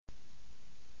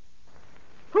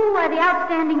are the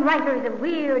outstanding writers of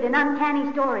weird and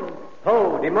uncanny stories?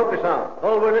 Poe, de Maupassant,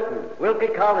 Bulwer Lytton, Wilkie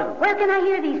Collins. Where can I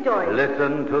hear these stories?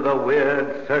 Listen to the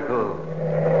Weird Circle.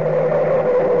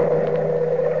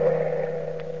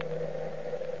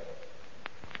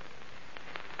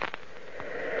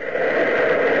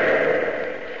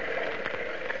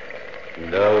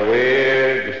 The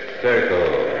Weird Circle.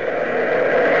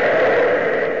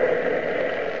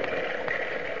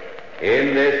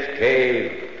 In this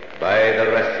cave by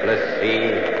the restless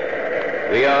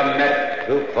sea, we are met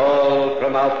to call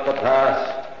from out the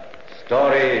past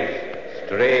stories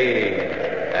strange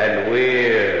and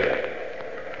weird.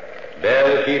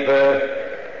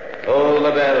 Bellkeeper, toll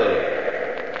the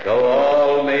bell, so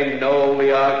all may know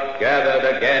we are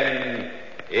gathered again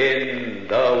in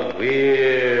the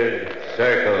Weird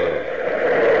Circle.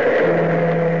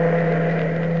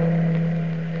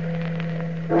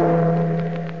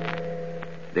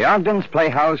 The Ogden's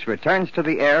Playhouse returns to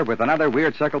the air with another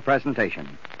Weird Circle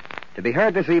presentation. To be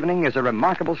heard this evening is a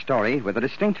remarkable story with a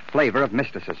distinct flavor of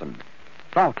mysticism.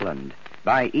 Falkland,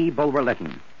 by E. Bulwer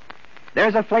Lytton.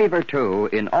 There's a flavor, too,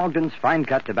 in Ogden's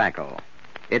fine-cut tobacco.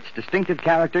 Its distinctive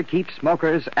character keeps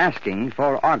smokers asking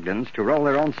for Ogden's to roll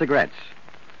their own cigarettes.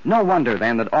 No wonder,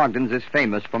 then, that Ogden's is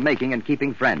famous for making and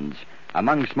keeping friends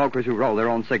among smokers who roll their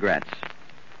own cigarettes.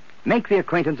 Make the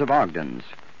acquaintance of Ogden's.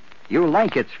 You'll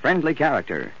like its friendly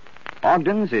character.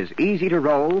 Ogden's is easy to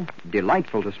roll,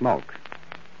 delightful to smoke.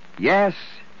 Yes,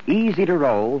 easy to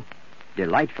roll,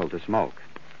 delightful to smoke.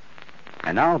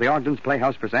 And now the Ogden's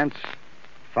Playhouse presents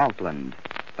Falkland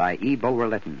by E. Bulwer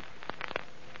Lytton.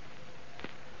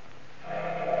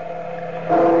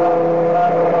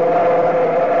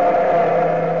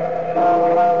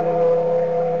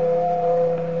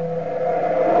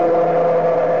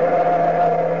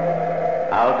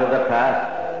 Out of the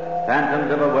past,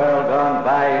 phantoms of a world gone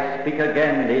by, speak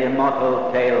again the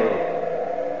immortal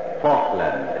tale,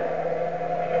 Falkland.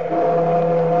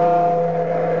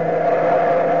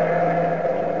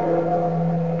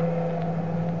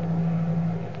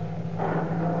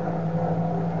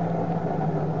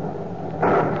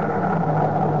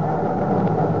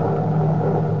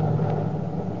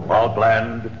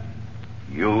 Falkland,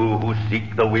 you who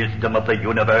seek the wisdom of the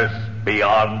universe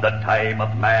beyond the time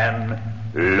of man,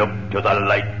 look to the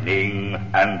lightning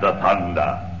and the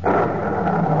thunder.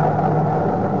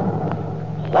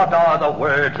 What are the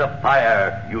words of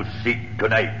fire you seek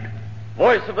tonight?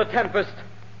 Voice of the tempest,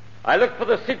 I look for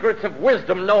the secrets of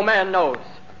wisdom no man knows.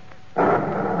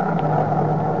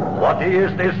 What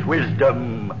is this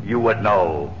wisdom you would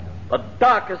know? The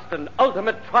darkest and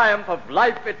ultimate triumph of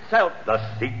life itself. The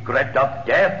secret of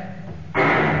death?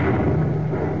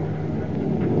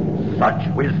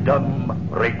 Such wisdom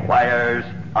requires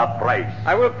a price.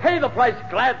 I will pay the price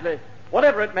gladly,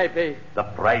 whatever it may be. The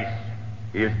price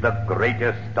is the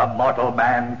greatest a mortal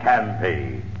man can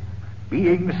pay.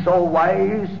 Being so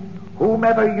wise,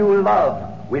 whomever you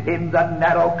love within the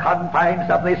narrow confines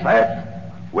of this earth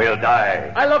will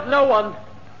die. I love no one.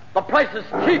 The price is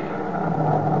cheap.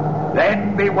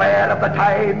 Then beware of the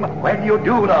time when you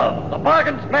do love. The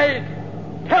bargain's made.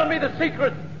 Tell me the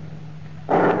secret.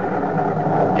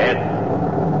 Death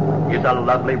is a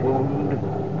lovely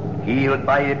wound, healed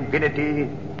by infinity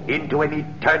into an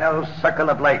eternal circle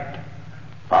of light.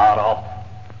 Far off,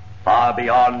 far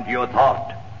beyond your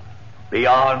thought,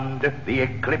 beyond the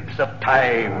eclipse of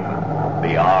time,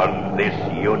 beyond this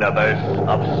universe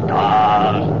of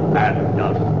stars and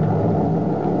dust.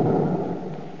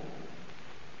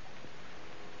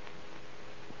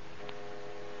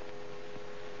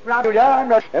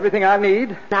 Julia, everything I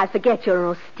need. I forget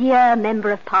you're an austere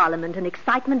member of Parliament, and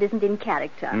excitement isn't in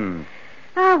character.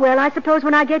 Well, I suppose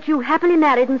when I get you happily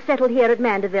married and settled here at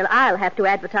Mandeville, I'll have to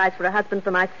advertise for a husband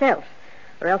for myself,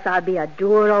 or else I'll be a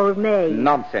dour old maid.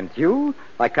 Nonsense, you.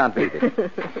 I can't believe it.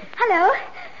 Hello.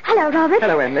 Hello, Robert.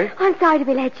 Hello, Emily. I'm sorry to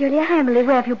be late, Julia. Emily,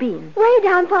 where have you been? Way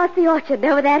down past the orchard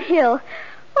over that hill.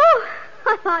 Oh,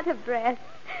 I'm out of breath.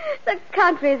 The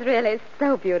country is really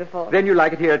so beautiful. Then you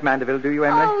like it here at Mandeville, do you,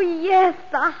 Emily? Oh, yes.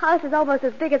 The house is almost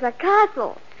as big as a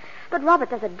castle. But, Robert,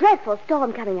 there's a dreadful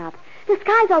storm coming up. The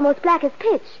sky's almost black as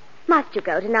pitch. Must you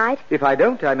go tonight? If I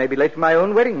don't, I may be late for my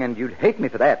own wedding, and you'd hate me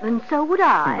for that. And so would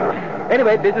I.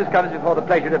 Anyway, business comes before the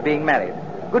pleasure of being married.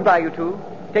 Goodbye, you two.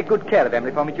 Take good care of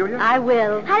Emily for me, Julia. I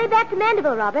will. Hurry back to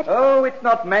Mandeville, Robert. Oh, it's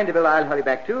not Mandeville I'll hurry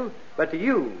back to, but to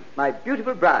you, my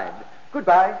beautiful bride.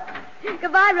 Goodbye.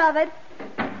 Goodbye, Robert.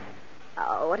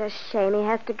 Oh, what a shame he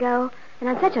has to go. And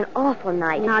on such an awful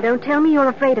night. Now, don't tell me you're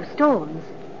afraid of storms.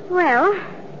 Well,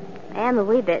 I am a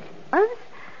wee bit.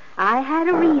 I had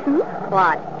a reason.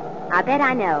 What? I bet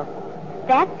I know.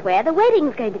 That's where the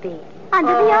wedding's going to be.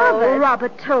 Under the arbor.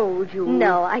 Robert told you.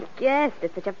 No, I guessed.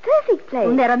 It's such a perfect place.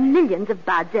 And there are millions of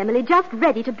buds, Emily, just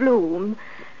ready to bloom.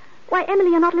 Why,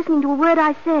 Emily, you're not listening to a word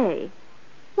I say.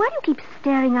 Why do you keep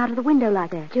staring out of the window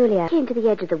like that? Julia came to the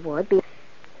edge of the wood,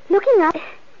 looking up,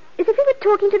 as if he were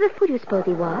talking to the... Who do you suppose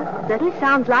he was? Certainly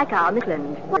sounds like our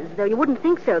Midland. Though you wouldn't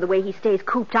think so, the way he stays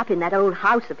cooped up in that old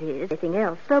house of his. Anything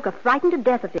else. Folk are frightened to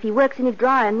death of it. He works in his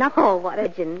dryer and nothing. Oh, what a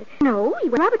legend. No,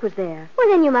 Robert was there. Well,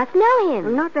 then you must know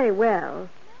him. Not very well.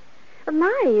 But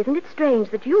my, isn't it strange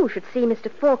that you should see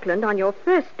Mr. Falkland on your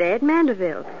first day at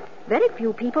Mandeville? Very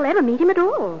few people ever meet him at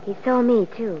all. He saw me,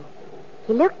 too.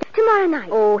 He looked tomorrow night.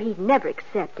 Oh, he'd never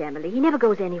accept, Emily. He never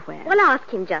goes anywhere. Well, ask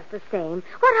him just the same.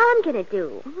 What harm can it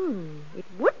do? It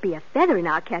would be a feather in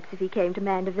our caps if he came to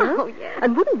Mandeville. Oh, yes.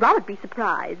 And wouldn't Robert be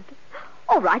surprised?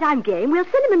 All right, I'm game. We'll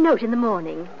send him a note in the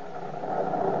morning.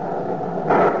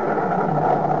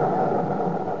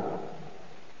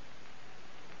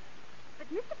 But,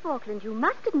 Mr. Falkland, you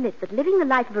must admit that living the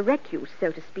life of a recluse,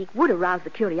 so to speak, would arouse the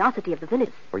curiosity of the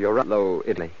village. Oh, you're right, though,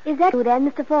 Italy. Is that you then,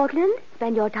 Mr. Falkland?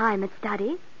 Spend your time at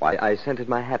study? Why, I scented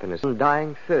my happiness and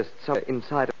dying thirst somewhere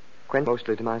inside, quenched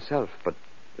mostly to myself, but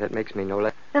that makes me no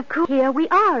less. Of course, here we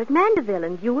are at Mandeville,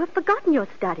 and you have forgotten your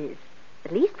studies.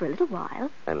 At least for a little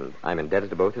while. And I'm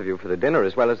indebted to both of you for the dinner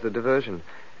as well as the diversion.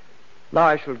 Now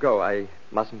I shall go. I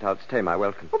mustn't outstay my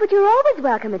welcome. Oh, but you're always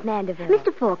welcome at Mandeville.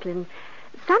 Mr. Falkland,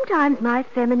 sometimes my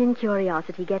feminine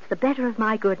curiosity gets the better of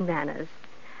my good manners.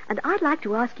 And I'd like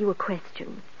to ask you a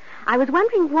question. I was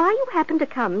wondering why you happened to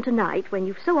come tonight when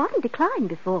you've so often declined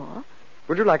before.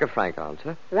 Would you like a frank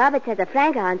answer? Robert says a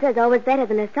frank answer is always better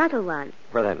than a subtle one.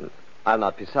 Well, then, I'll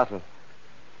not be subtle.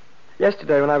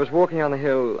 Yesterday, when I was walking on the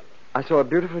hill, I saw a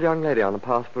beautiful young lady on the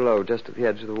path below, just at the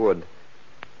edge of the wood.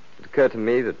 It occurred to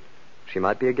me that she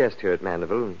might be a guest here at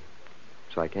Mandeville, and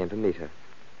so I came to meet her.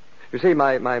 You see,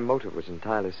 my motive was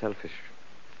entirely selfish.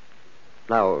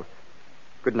 Now,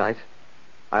 good night.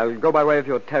 I'll go by way of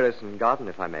your terrace and garden,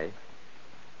 if I may.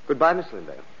 Goodbye, Miss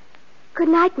Lindale. Good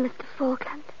night, Mr.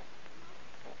 Falkland.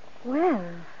 Well,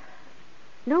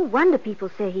 no wonder people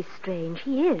say he's strange.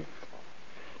 He is.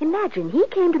 Imagine, he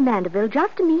came to Mandeville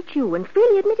just to meet you and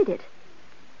freely admitted it.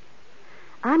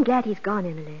 I'm glad he's gone,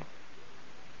 Emily.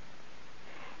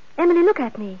 Emily, look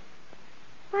at me.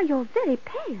 Why, you're very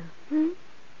pale.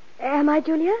 Am I,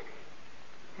 Julia?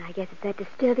 I guess it's that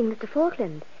disturbing Mr.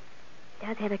 Falkland.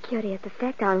 Does have a curious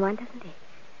effect on one, doesn't he?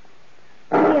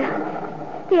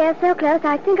 Here, so close,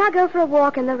 I think I'll go for a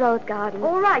walk in the rose garden.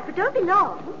 All right, but don't be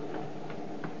long.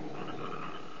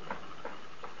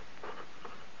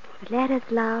 But let us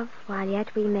love while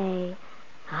yet we may.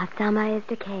 Our summer is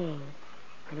decaying,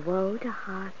 and woe to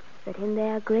hearts that in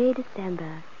their grey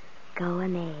December go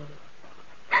a-maying.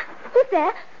 Who's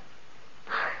there?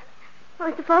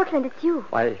 Oh, Mr. Falkland, it's you.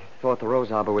 I thought the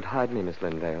rose arbor would hide me, Miss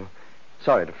Lindale.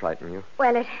 Sorry to frighten you.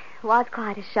 Well, it was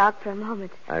quite a shock for a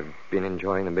moment. I've been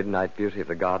enjoying the midnight beauty of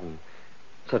the garden.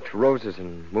 Such roses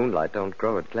and moonlight don't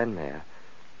grow at Glenmere.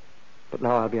 But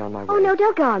now I'll be on my way. Oh, no,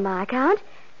 don't go on my account.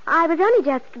 I was only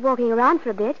just walking around for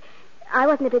a bit. I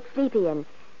wasn't a bit sleepy, and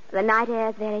the night air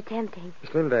is very tempting.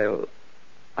 Miss Lindale,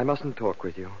 I mustn't talk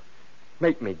with you.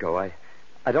 Make me go.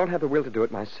 I don't have the will to do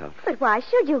it myself. But why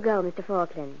should you go, Mr.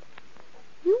 Falkland?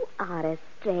 You are a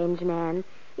strange man.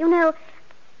 You know,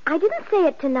 I didn't say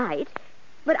it tonight,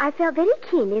 but I felt very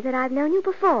keenly that I've known you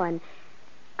before, and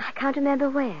I can't remember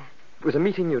where. It was a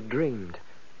meeting you dreamed.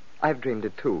 I've dreamed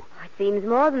it, too. Oh, it seems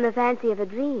more than the fancy of a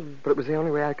dream. But it was the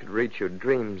only way I could reach you.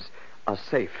 Dreams are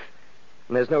safe.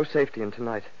 And there's no safety in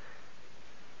tonight.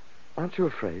 Aren't you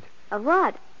afraid? Of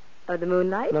what? Of the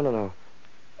moonlight? No.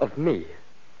 Of me.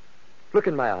 Look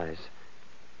in my eyes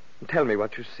and tell me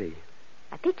what you see.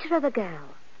 A picture of a girl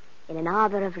in an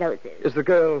arbor of roses. Is the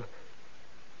girl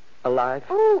alive?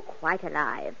 Oh, quite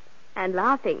alive. And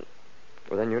laughing.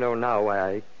 Well, then you know now why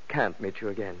I can't meet you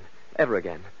again. Ever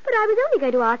again. But I was only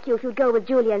going to ask you if you'd go with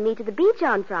Julia and me to the beach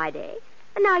on Friday.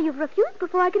 And now you've refused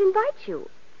before I could invite you.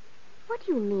 What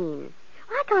do you mean?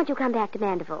 Why can't you come back to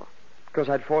Mandeville? Because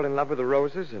I'd fall in love with the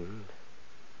roses and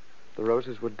the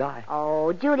roses would die.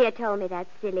 Oh, Julia told me that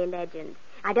silly legend.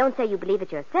 I don't say you believe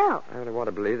it yourself. I only want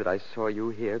to believe that I saw you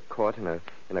here caught in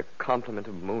a compliment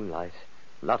of moonlight,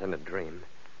 not in a dream.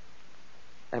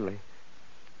 Emily,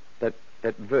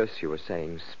 that verse you were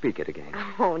saying, speak it again.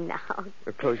 Oh, now.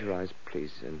 Close your eyes,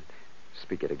 please, and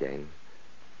speak it again,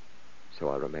 so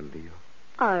I'll remember you.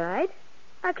 All right.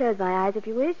 I'll close my eyes if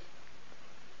you wish.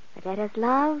 But let us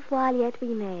love while yet we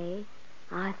may.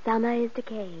 Our summer is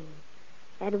decaying,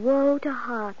 and woe to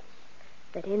hearts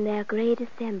that in their grey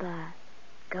December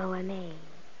go a-maying.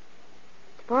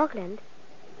 Mr. Falkland?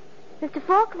 Mr.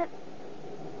 Falkland?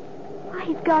 Why,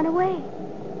 he's gone away.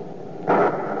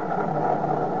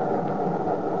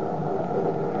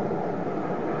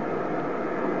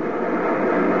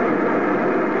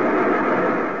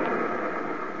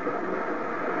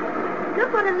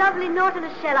 Look what a lovely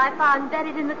nautilus shell I found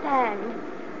buried in the sand.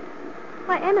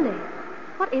 Why, Emily,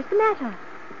 what is the matter?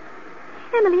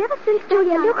 Emily, ever since...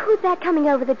 Julia, look who's that coming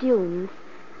over the dunes.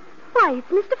 Why, it's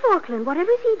Mr. Falkland. Whatever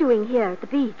is he doing here at the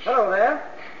beach? Hello there.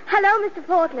 Hello, Mr.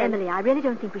 Falkland. Emily, I really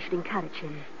don't think we should encourage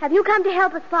him. Have you come to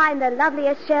help us find the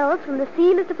loveliest shells from the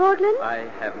sea, Mr. Falkland? I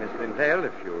have, Miss Lindale,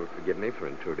 if you'll forgive me for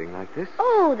intruding like this.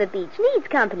 Oh, the beach needs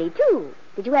company, too.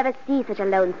 Did you ever see such a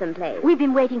lonesome place? We've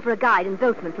been waiting for a guide and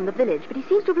boatman from the village, but he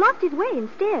seems to have lost his way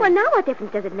instead. Well, now what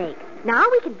difference does it make? Now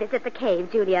we can visit the cave,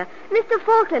 Julia. Mr.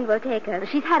 Falkland will take us.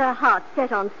 She's had her heart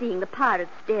set on seeing the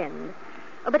pirate's den.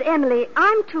 Oh, but, Emily,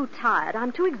 I'm too tired.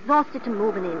 I'm too exhausted to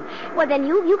move an inch. Well, then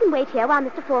you can wait here while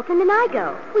Mr. Falkland and I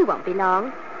go. We won't be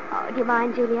long. Oh, do you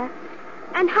mind, Julia?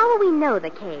 And how will we know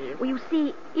the cave? Well, you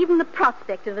see, even the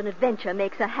prospect of an adventure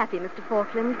makes her happy, Mr.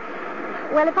 Falkland.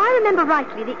 Well, if I remember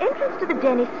rightly, the entrance to the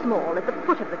den is small at the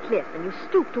foot of the cliff, and you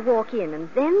stoop to walk in, and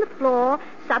then the floor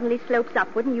suddenly slopes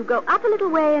upward, and you go up a little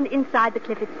way and inside the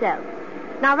cliff itself.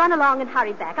 Now run along and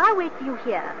hurry back. I'll wait for you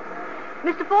here.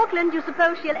 Mr. Falkland, do you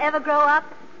suppose she'll ever grow up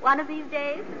one of these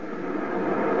days?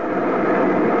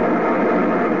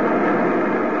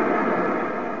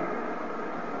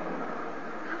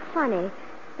 How funny.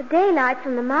 The daylight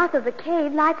from the mouth of the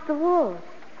cave lights the walls.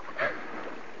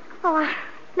 Oh,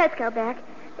 let's go back.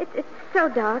 It's so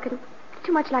dark and it's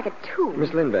too much like a tomb. Miss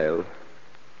Lindale.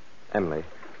 Emily,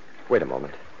 wait a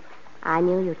moment. I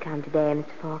knew you'd come today, Mr.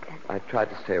 Falkland. I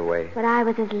tried to stay away. But I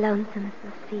was as lonesome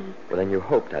as the sea. Well, then you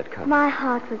hoped I'd come. My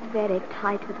heart was very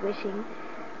tight with wishing.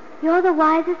 You're the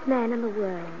wisest man in the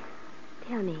world.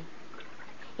 Tell me,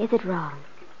 is it wrong?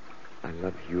 I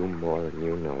love you more than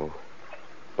you know.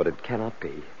 But it cannot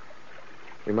be.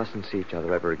 We mustn't see each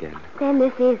other ever again. Then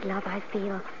this is love, I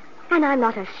feel. And I'm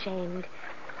not ashamed.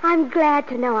 I'm glad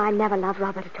to know I never loved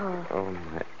Robert at all. Oh,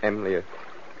 my Emily,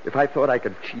 if I thought I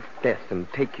could cheat death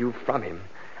and take you from him.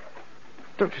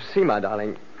 Don't you see, my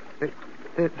darling?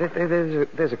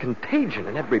 There's a contagion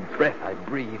in every breath I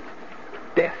breathe.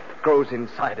 Death grows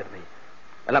inside of me.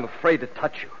 And I'm afraid to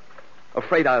touch you.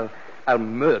 Afraid I'll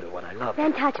murder what I love.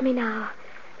 Then touch me now.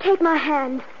 Take my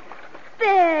hand.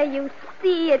 There, you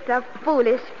see, it's a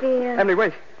foolish fear. Emily,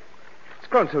 wait. It's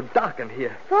grown so dark in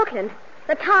here. Falkland,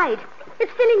 the tide.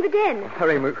 It's filling the den.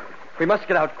 Hurry, we must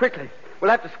get out quickly. We'll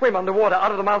have to swim underwater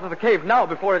out of the mouth of the cave now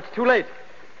before it's too late.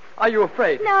 Are you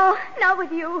afraid? No, not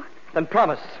with you. Then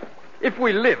promise. If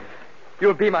we live,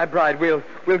 you'll be my bride. We'll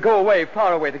go away,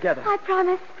 far away together. I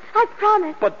promise. I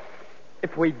promise. But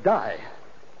if we die...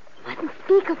 You mustn't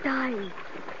speak of dying.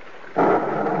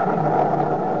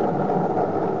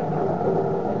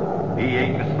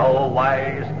 Being so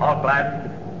wise,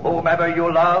 Falkland, whomever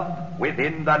you love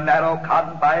within the narrow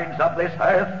confines of this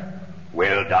earth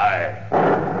will die.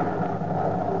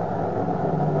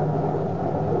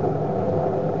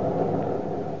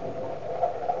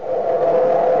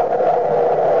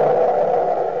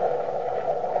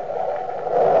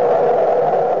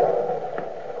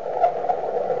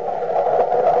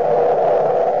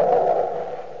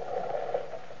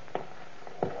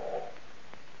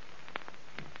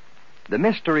 The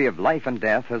mystery of life and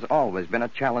death has always been a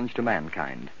challenge to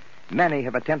mankind. Many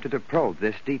have attempted to probe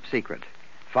this deep secret.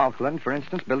 Falkland, for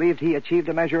instance, believed he achieved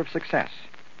a measure of success,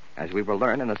 as we will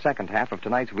learn in the second half of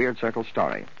tonight's Weird Circle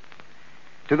story.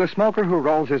 To the smoker who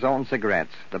rolls his own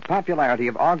cigarettes, the popularity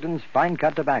of Ogden's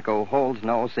fine-cut tobacco holds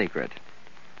no secret.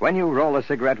 When you roll a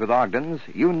cigarette with Ogden's,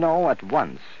 you know at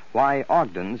once why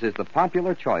Ogden's is the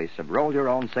popular choice of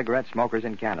roll-your-own cigarette smokers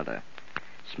in Canada.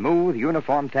 Smooth,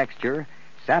 uniform texture,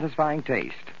 satisfying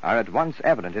taste are at once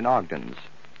evident in Ogden's,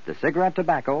 the cigarette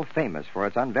tobacco famous for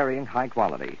its unvarying high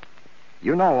quality.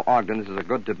 You know Ogden's is a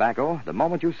good tobacco the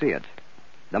moment you see it.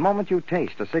 The moment you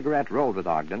taste a cigarette rolled with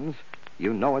Ogden's,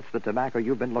 you know it's the tobacco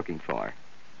you've been looking for.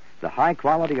 The high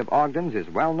quality of Ogden's is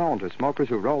well known to smokers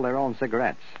who roll their own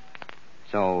cigarettes.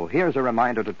 So here's a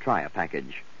reminder to try a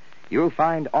package. You'll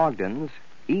find Ogden's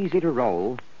easy to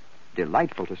roll,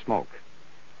 delightful to smoke.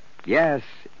 Yes,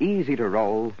 easy to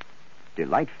roll,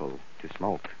 delightful to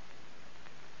smoke.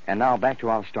 And now back to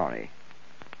our story.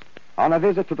 On a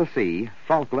visit to the sea,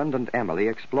 Falkland and Emily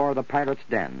explore the pirate's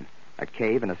den, a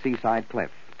cave in a seaside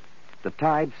cliff. The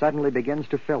tide suddenly begins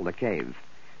to fill the cave.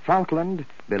 Falkland,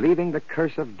 believing the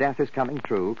curse of death is coming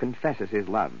true, confesses his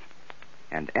love.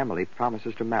 And Emily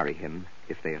promises to marry him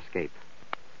if they escape.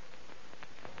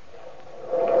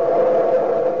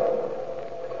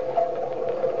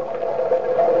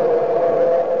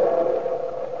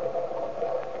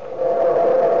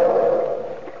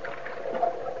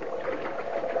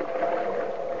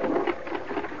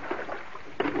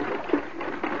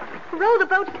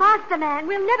 faster, man.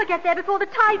 We'll never get there before the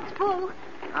tide's full.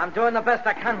 I'm doing the best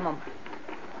I can, Mum.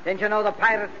 Didn't you know the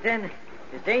pirate's den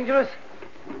is dangerous?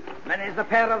 Many's the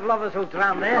pair of lovers who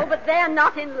drown there. Oh, but they're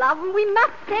not in love, and we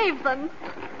must save them.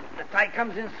 The tide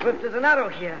comes in swift as an arrow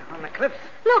here on the cliffs.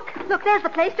 Look, there's the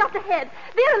place just ahead.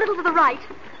 There, a little to the right.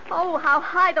 Oh, how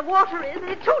high the water is. Is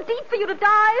it too deep for you to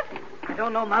dive? I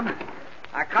don't know, Mum.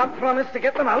 I can't promise to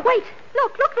get them out. Wait,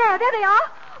 look there. There they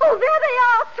are. Oh, there they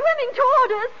are, swimming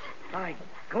toward us. My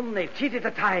gum, they've cheated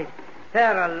the tide.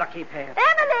 They're a lucky pair.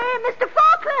 Emily, Mr.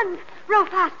 Falkland. Row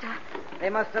faster. They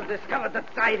must have discovered the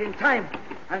tide in time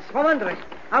and swum under it,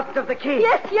 out of the cave.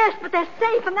 Yes, but they're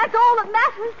safe, and that's all that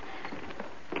matters.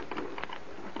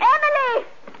 Emily!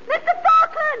 Mr.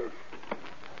 Falkland!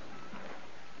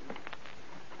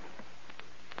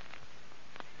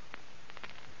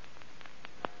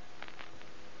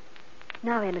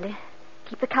 Now, Emily,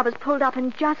 keep the covers pulled up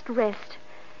and just rest.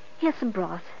 Here's some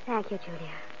broth. Thank you,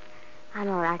 Julia. I'm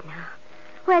all right now.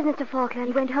 Where's Mr. Falkland?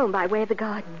 He went home by way of the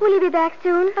garden. Will he be back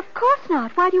soon? Of course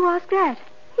not. Why do you ask that?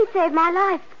 He saved my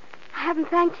life. I haven't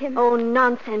thanked him. Oh,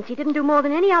 nonsense. He didn't do more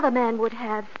than any other man would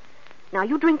have. Now,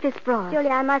 you drink this broth.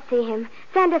 Julia, I must see him.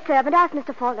 Send a servant. Ask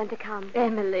Mr. Falkland to come.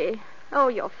 Emily. Oh,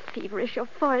 you're feverish. Your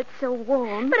forehead's so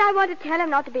warm. But I want to tell him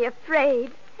not to be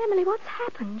afraid. Emily, what's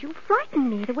happened? You frighten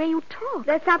me the way you talk.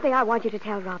 There's something I want you to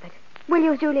tell Robert. Will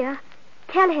you, Julia?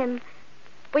 Tell him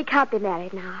we can't be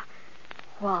married now.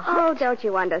 What? Oh, don't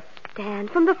you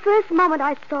understand? From the first moment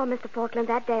I saw Mr. Falkland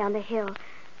that day on the hill,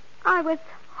 I was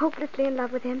hopelessly in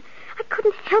love with him. I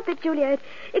couldn't help it, Julia.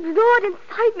 It roared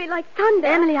inside me like thunder.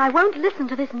 Emily, I won't listen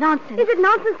to this nonsense. Is it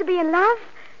nonsense to be in love?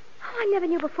 Oh, I never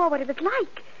knew before what it was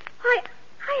like.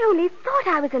 I only thought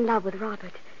I was in love with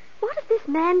Robert. What has this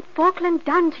man Falkland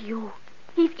done to you?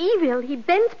 He's evil. He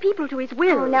bends people to his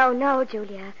will. Oh, no,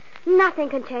 Julia. Nothing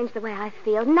can change the way I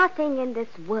feel. Nothing in this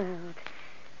world.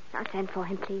 Now send for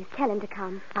him, please. Tell him to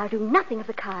come. I'll do nothing of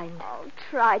the kind. Oh,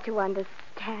 try to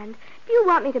understand. Do you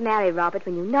want me to marry Robert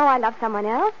when you know I love someone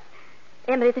else?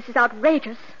 Emily, this is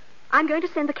outrageous. I'm going to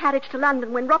send the carriage to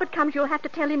London. When Robert comes, you'll have to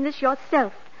tell him this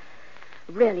yourself.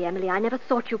 Really, Emily, I never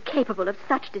thought you capable of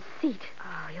such deceit.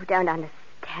 Oh, you don't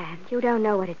understand. You don't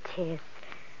know what it is.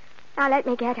 Now let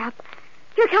me get up.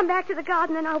 You come back to the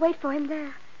garden and I'll wait for him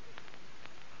there.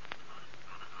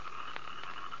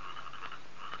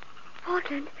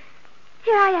 Falkland,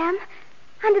 here I am,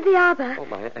 under the arbor. Oh,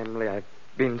 my Emily, I've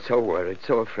been so worried,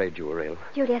 so afraid you were ill.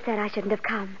 Julia said I shouldn't have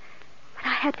come. But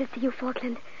I had to see you,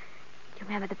 Falkland. Do you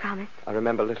remember the promise? I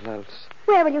remember little else.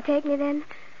 Where will you take me then?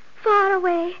 Far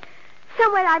away.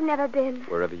 Somewhere I've never been.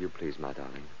 Wherever you please, my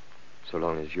darling. So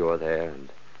long as you're there and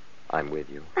I'm with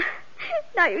you.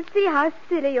 Now you see how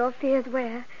silly your fears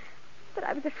were. But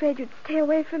I was afraid you'd stay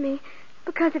away from me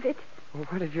because of it. Well,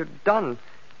 what have you done?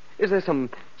 Is there some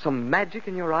magic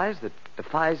in your eyes that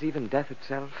defies even death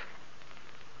itself?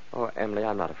 Oh, Emily,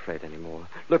 I'm not afraid anymore.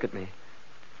 Look at me.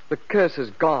 The curse is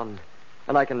gone,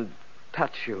 and I can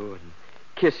touch you and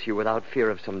kiss you without fear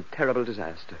of some terrible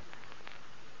disaster.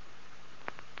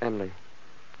 Emily,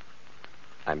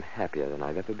 I'm happier than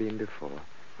I've ever been before.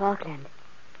 Falkland,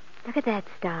 look at that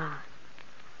star.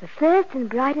 The first and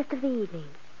brightest of the evening.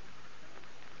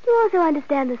 Do you also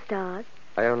understand the stars?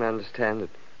 I only understand that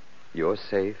you're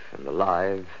safe and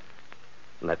alive,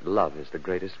 and that love is the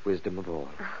greatest wisdom of all.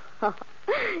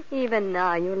 Even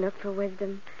now you look for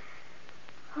wisdom.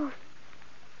 Oh,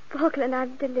 Falkland,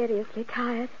 I'm deliriously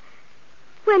tired.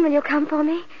 When will you come for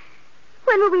me?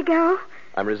 When will we go?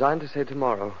 I'm resigned to say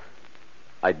tomorrow.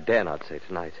 I dare not say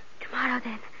tonight. Tomorrow,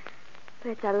 then. But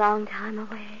it's a long time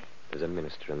away. There's a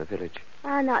minister in the village.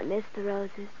 I'll not miss the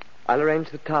roses. I'll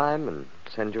arrange the time and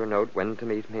send you a note when to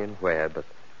meet me and where, but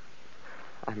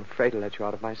I'm afraid to let you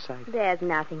out of my sight. There's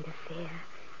nothing to fear.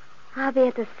 I'll be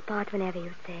at the spot whenever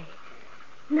you say.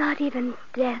 Not even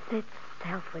death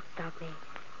itself would stop me.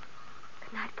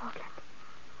 Good night, Falkland.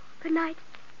 Good night.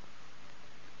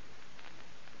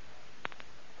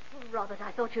 Oh, Robert,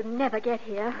 I thought you'd never get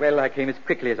here. Well, I came as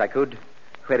quickly as I could.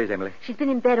 Where is Emily? She's been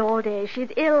in bed all day. She's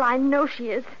ill. I know she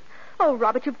is. Oh,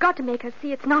 Robert, you've got to make her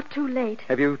see it's not too late.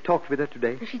 Have you talked with her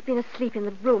today? She's been asleep in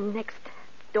the room next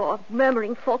door,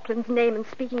 murmuring Falkland's name and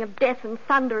speaking of death and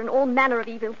thunder and all manner of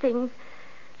evil things.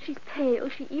 She's pale.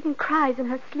 She even cries in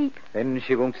her sleep. Then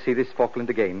she won't see this Falkland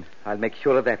again. I'll make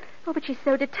sure of that. Oh, but she's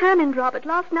so determined, Robert.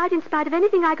 Last night, in spite of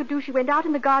anything I could do, she went out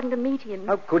in the garden to meet him.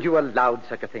 How could you allow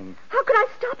such a thing? How could I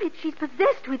stop it? She's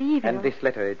possessed with evil. And this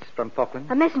letter, it's from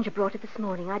Falkland? A messenger brought it this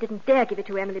morning. I didn't dare give it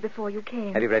to Emily before you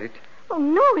came. Have you read it? Oh,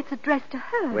 no, it's addressed to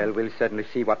her. Well, we'll certainly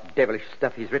see what devilish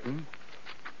stuff he's written.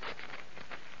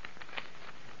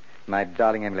 My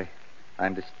darling Emily,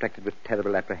 I'm distracted with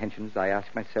terrible apprehensions. I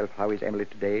ask myself, how is Emily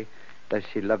today? Does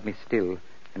she love me still?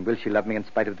 And will she love me in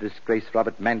spite of the disgrace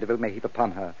Robert Mandeville may heap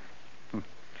upon her?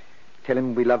 Tell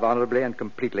him we love honorably and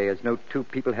completely, as no two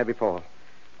people have before.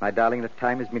 My darling, the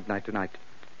time is midnight tonight.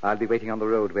 I'll be waiting on the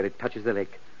road where it touches the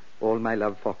lake. All my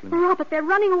love, Falkland. Robert, they're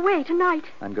running away tonight.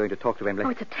 I'm going to talk to Emily. Oh,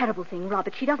 it's a terrible thing,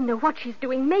 Robert. She doesn't know what she's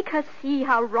doing. Make her see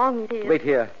how wrong it is. Wait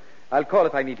here. I'll call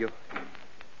if I need you.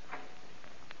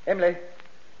 Emily,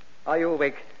 are you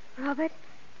awake? Robert?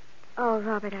 Oh,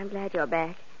 Robert, I'm glad you're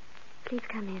back. Please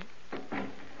come in.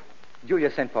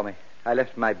 Julia sent for me. I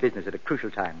left my business at a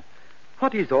crucial time.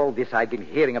 What is all this I've been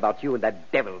hearing about you and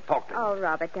that devil, Falkland? Oh,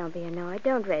 Robert, don't be annoyed.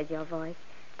 Don't raise your voice.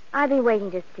 I've been waiting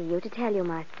to see you, to tell you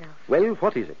myself. Well,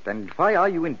 what is it? And why are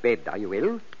you in bed? Are you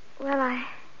ill? Well, I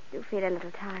do feel a little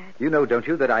tired. You know, don't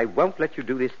you, that I won't let you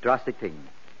do this drastic thing.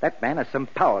 That man has some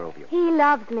power over you. He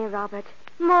loves me, Robert,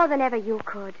 more than ever you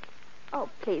could. Oh,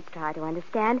 please try to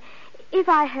understand. If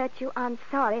I hurt you, I'm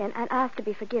sorry and ask to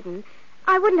be forgiven.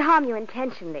 I wouldn't harm you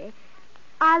intentionally.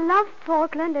 I love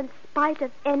Falkland in spite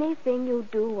of anything you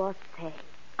do or say.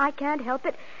 I can't help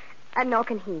it, and nor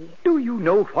can he. Do you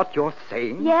know what you're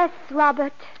saying? Yes,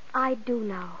 Robert, I do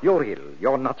know. You're ill.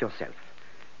 You're not yourself.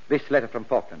 This letter from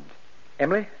Falkland.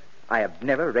 Emily, I have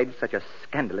never read such a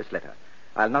scandalous letter.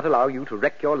 I'll not allow you to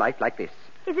wreck your life like this.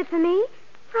 Is it for me?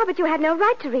 Robert, you had no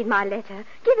right to read my letter.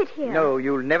 Give it here. No,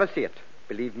 you'll never see it.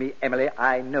 Believe me, Emily,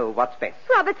 I know what's best.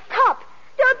 Robert, stop.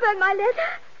 Don't burn my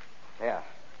letter. There.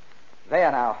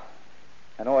 There now.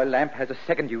 An oil lamp has a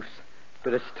second use,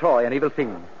 to destroy an evil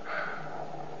thing.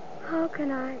 How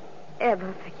can I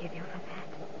ever forgive you for that?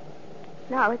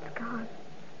 Now it's gone.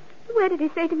 Where did he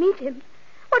say to meet him?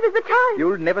 What is the time?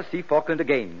 You'll never see Falkland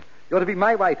again. You're to be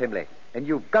my wife, Emily, and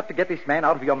you've got to get this man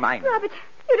out of your mind. Robert,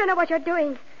 you don't know what you're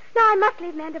doing. Now I must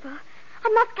leave Mandeville. I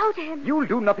must go to him. You'll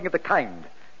do nothing of the kind.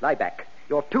 Lie back.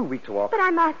 You're too weak to walk. But I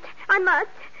must.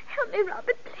 Help me,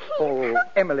 Robert, please. Oh,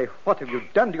 Emily, what have you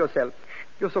done to yourself?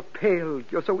 You're so pale.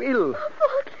 You're so ill.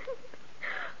 Oh,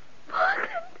 Falkland.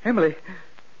 Emily.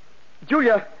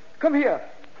 Julia, come here.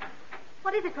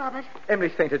 What is it, Robert?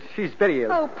 Emily's fainted. She's very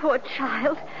ill. Oh, poor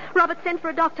child. Robert, send for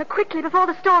a doctor quickly before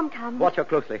the storm comes. Watch her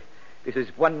closely. This is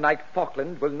one night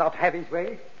Falkland will not have his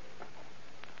way.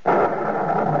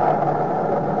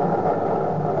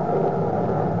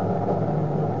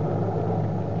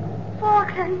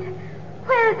 Falkland,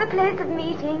 where is the place of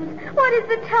meeting? What is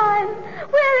the time?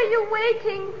 Where are you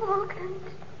waiting, Falkland?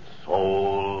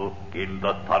 Soul, in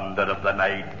the thunder of the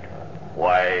night,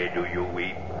 why do you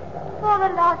weep? For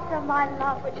the loss of my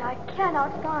love, which I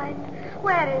cannot find.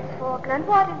 Where is Falkland?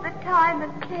 What is the time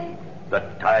and place? The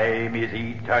time is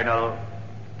eternal.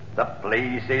 The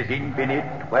place is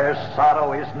infinite, where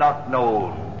sorrow is not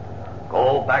known.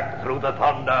 Go back through the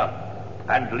thunder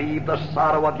and leave the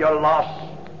sorrow of your loss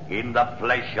in the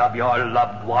flesh of your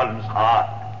loved one's heart.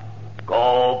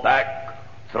 Go back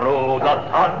through the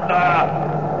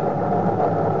thunder.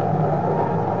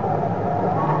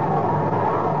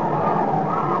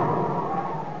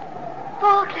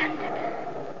 Falkland.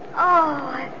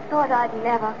 Oh, I thought I'd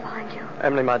never find you.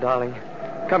 Emily, my darling,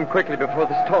 come quickly before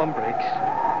the storm breaks.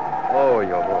 Oh,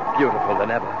 you're more beautiful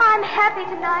than ever. I'm happy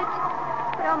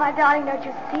tonight. But, oh, my darling, don't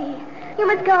you see? You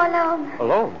must go alone.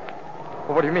 Alone?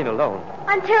 Well, what do you mean, alone?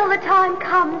 Until the time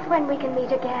comes when we can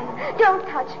meet again. Don't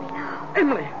touch me now.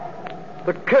 Emily,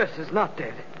 the curse is not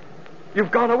dead.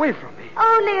 You've gone away from me.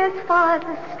 Only as far as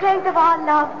the strength of our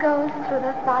love goes through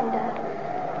the thunder.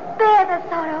 Bear the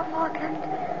sorrow, Falkland,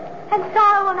 and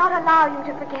sorrow will not allow you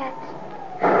to forget.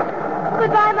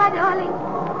 Goodbye, my darling.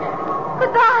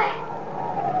 Goodbye.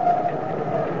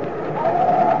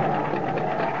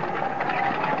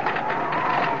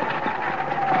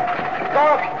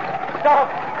 Stop!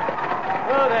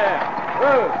 Whoa there.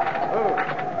 Whoa.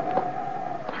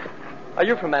 Are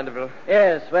you from Mandeville?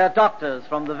 Yes, we're doctors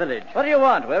from the village. What do you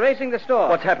want? We're racing the store.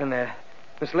 What's happened there?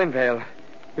 Miss Linvale,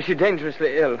 is she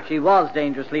dangerously ill? She was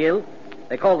dangerously ill.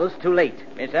 They called us too late.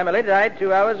 Miss Emily died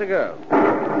 2 hours ago.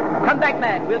 Come back,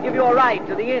 man. We'll give you a ride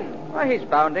to the inn. Why, he's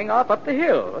bounding off up the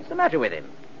hill. What's the matter with him?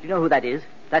 Do you know who that is?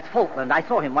 That's Falkland. I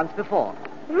saw him once before.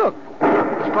 Look,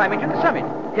 he's climbing to the summit.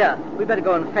 Here, we better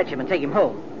go and fetch him and take him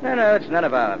home. No, it's none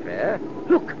of our affair.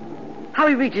 Look, how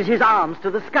he reaches his arms to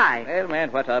the sky. Well,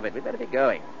 man, what of it? We'd better be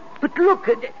going. But look.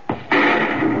 Good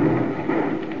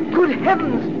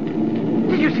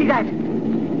heavens! Did you see that?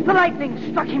 The lightning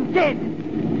struck him dead.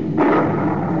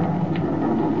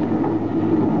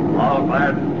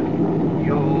 Falkland,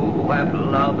 you who have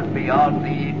loved beyond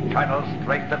the eternal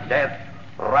strength of death,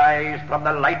 rise from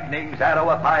the lightning's arrow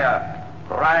of fire.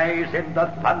 Rise in the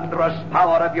thunderous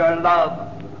power of your love.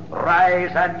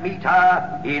 rise and meet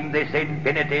her in this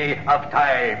infinity of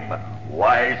time.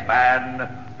 Wise man,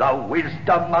 the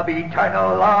wisdom of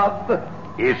eternal love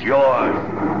is yours.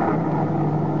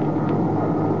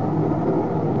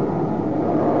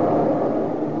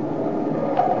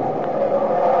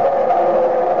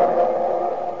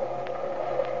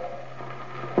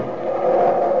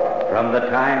 From the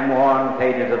time-worn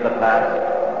pages of the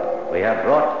past, we have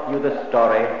brought you the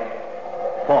story,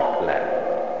 Falkland.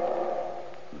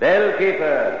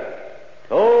 Bellkeeper,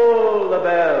 toll the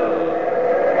bell.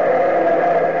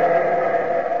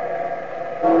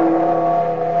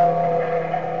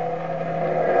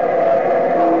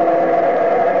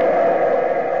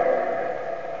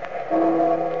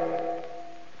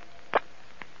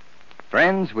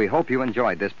 Friends, we hope you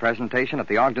enjoyed this presentation at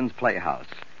the Ogden's Playhouse.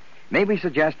 May we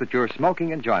suggest that your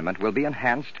smoking enjoyment will be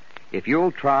enhanced if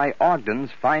you'll try Ogden's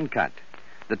Fine Cut,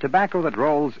 the tobacco that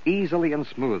rolls easily and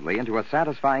smoothly into a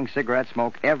satisfying cigarette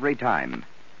smoke every time.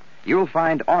 You'll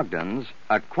find Ogden's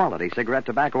a quality cigarette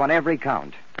tobacco on every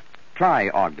count. Try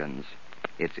Ogden's.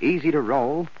 It's easy to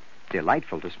roll,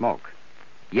 delightful to smoke.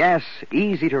 Yes,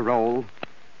 easy to roll,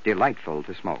 delightful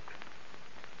to smoke.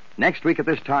 Next week at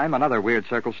this time, another Weird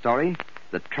Circle story,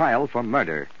 The Trial for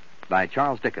Murder, by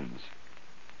Charles Dickens.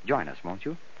 Join us, won't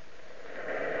you?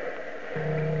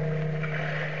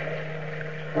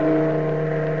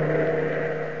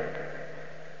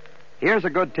 Here's a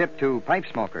good tip to pipe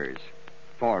smokers.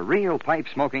 For real pipe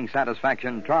smoking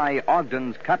satisfaction, try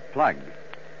Ogden's Cut Plug.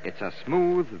 It's a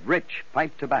smooth, rich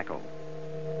pipe tobacco.